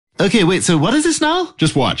Okay, wait, so what is this now?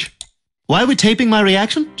 Just watch. Why are we taping my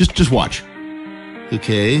reaction? Just watch.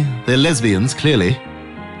 Okay, they're lesbians, clearly.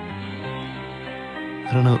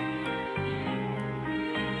 I don't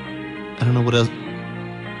know what else.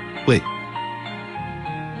 Wait.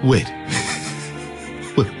 Wait.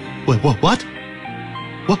 Wait, what?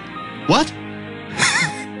 What?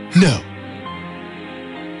 No.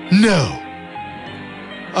 No.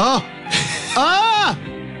 Oh.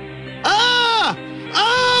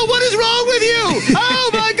 What is wrong with you? Oh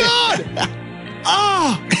my God!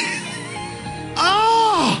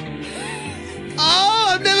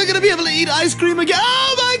 I'm never gonna be able to eat ice cream again.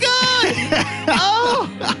 Oh my God!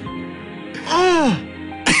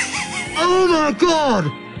 Oh my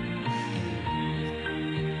God!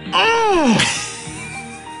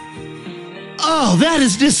 Oh, that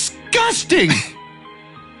is disgusting!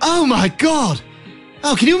 Oh my God!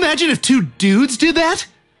 Oh, can you imagine if two dudes did that?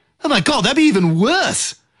 Oh my God, that'd be even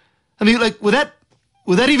worse. I mean, like, would that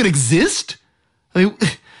even exist? I mean,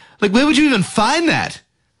 like, where would you even find that?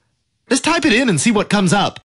 Let's type it in and see what comes up.